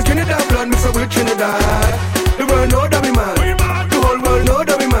mad. It's Trinidad blood mixed up with Trinidad. The world know that we mad. The whole world know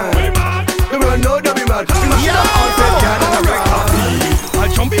that we mad. The world know that we mad. We must have all fed God and a record.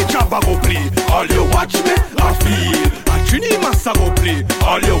 A jumpy job I go play. All you watch me, I feel. A Trini massa go play.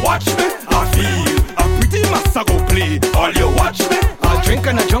 All you watch me, I feel. A pretty massa go play. All you watch me. I drink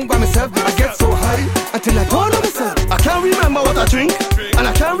and I drunk by myself. I get so high until I don't know myself. I can't remember what I drink, and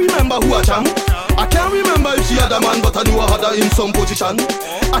I can't remember who I jam. I can't remember if she had a man, but I knew I had her in some position.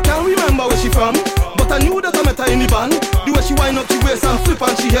 I can't remember where she from, but I knew that I met her in the van. The way she wind up she waist and flip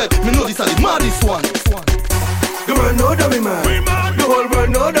on she head. Me know this is the maddest one. The world know that we mad. The whole world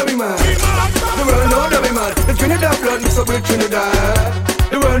know that we mad. The world know that we mad. It's Trinidad blood mixed up with Trinidad.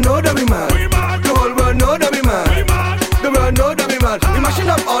 The world know that we mad. The whole world know that we mad. The world know that we mad. We mashing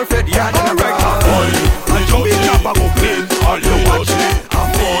up all fed yard and a record. I jump in job I go play. All you watch me,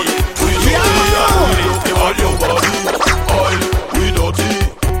 I'm all. All your body, all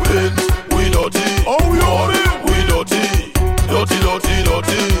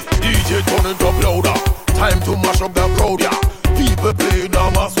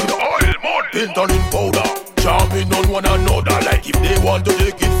filtering powder, jamming on one another like if they want to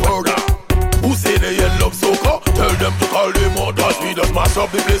take it further. Who say they in love soca? Tell them to call them mothers. We just mash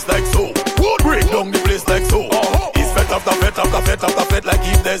up the place like so. We'll break down the place like so. It's fete after fete after fete after fete like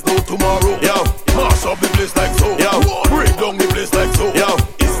if there's no tomorrow. Yo, mash up the place like so. Yo, break down the place like so. Yo,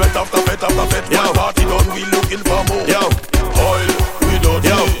 it's fete after fete after fete. One party done, we looking for more. Yo, oil, we don't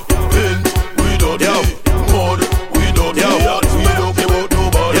need. Paint, we don't need. Mud, we don't need. And we don't care about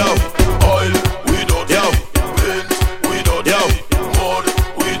nobody. Yo, oil, we don't need. Paint, we don't need. Mud,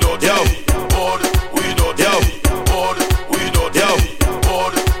 we don't need.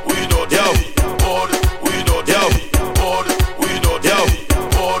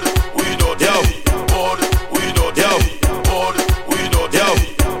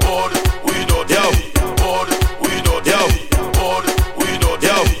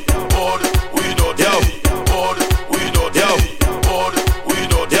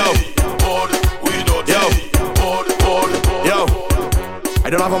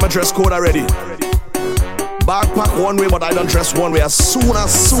 Dress code already. Backpack one way, but I don't dress one way. As soon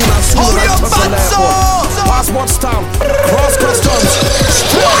as I touch the airport. Passport stamp, cross customs.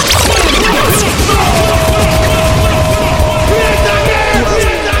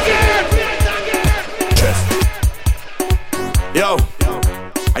 Yo,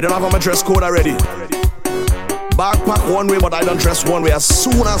 I don't have on my dress code already. Backpack one way, but I don't dress one way. As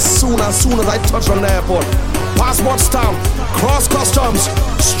soon as I touch on the airport. Passport stamp, cross customs,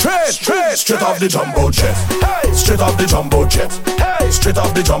 straight off the jumbo jet. Hey, straight off the jumbo jet. Hey, straight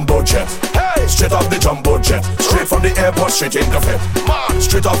off the jumbo jet. Hey, straight off the jumbo jet. Straight from the airport, straight in the fit.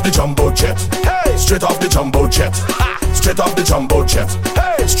 Straight off the jumbo jet. Hey, straight off the jumbo jet. Straight off the jumbo jet.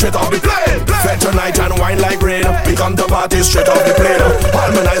 Hey, straight off the plane. Fed tonight and wine like rain. We come to party straight off the plane.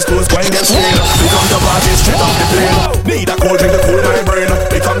 All my nice clothes going get stained. We come to party straight off the plane. Need a cold drink to cool my brain.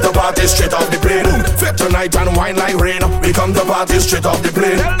 We come to party straight off the plane. Fed tonight and wine like rain. We come to party straight off the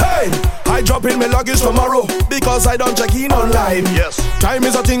plane. Hey, I drop in my luggage tomorrow because I don't check in online. Yes, time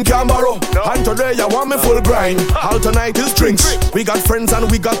is a thing can't borrow. And today I want me full grind. All tonight is drinks. We got friends and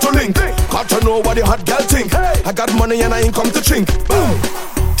we got to link. Got to know what the hot girl think. I got money and I ain't come to chink. Boom.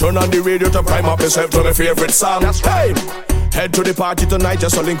 Turn on the radio to prime up yourself to my favorite song. Hey, head to the party tonight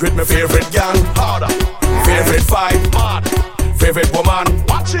just to link with my favorite gang. Harder, favorite vibe, mad, favorite woman.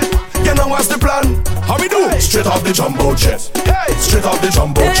 Watch it. You know what's the plan? How we do? Hey. Straight off the jumbo jet. Hey, straight off the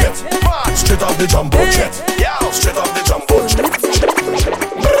jumbo jet. Straight off the jumbo jet. Yeah, straight off the jumbo jet.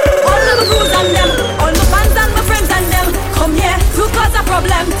 All of my crews and them, all my fans and my friends and them, come here to cause a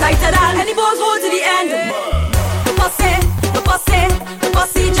problem. Tighter than any balls hold to the end. The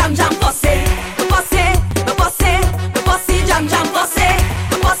bossy, jam jam bossy. The bossy, jam jam bossy.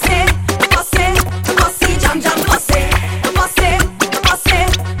 The bossy, jam jam bossy.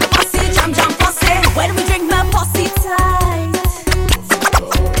 The bossy, jam jam bossy. When we drink my posse tight.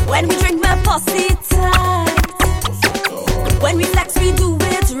 When we drink my posse tight. When we flex we do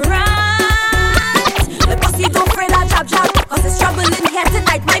it right. My posse don't afraid of jab cause it's trouble in here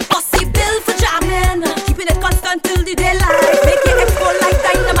tonight. My posse built for jamming. Keeping it constant till the daylight. Make it explode like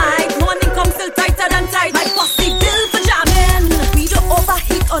dynamite. Morning comes still tighter than tight. My posse built for jamming. We don't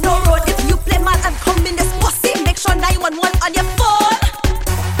overheat on no road. If you play mad and come in this posse, make sure 911 on your phone.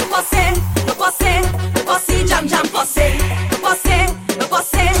 The bossy, jam jam bossy. The bossy, jam jam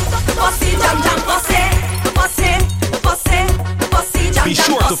bossy. The bossy, jam jam bossy. Be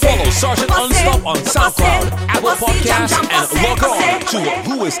sure to follow Sergeant Unstop on SoundCloud, Apple Podcasts, and log on to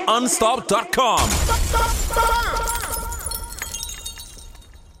whoisunstop.com.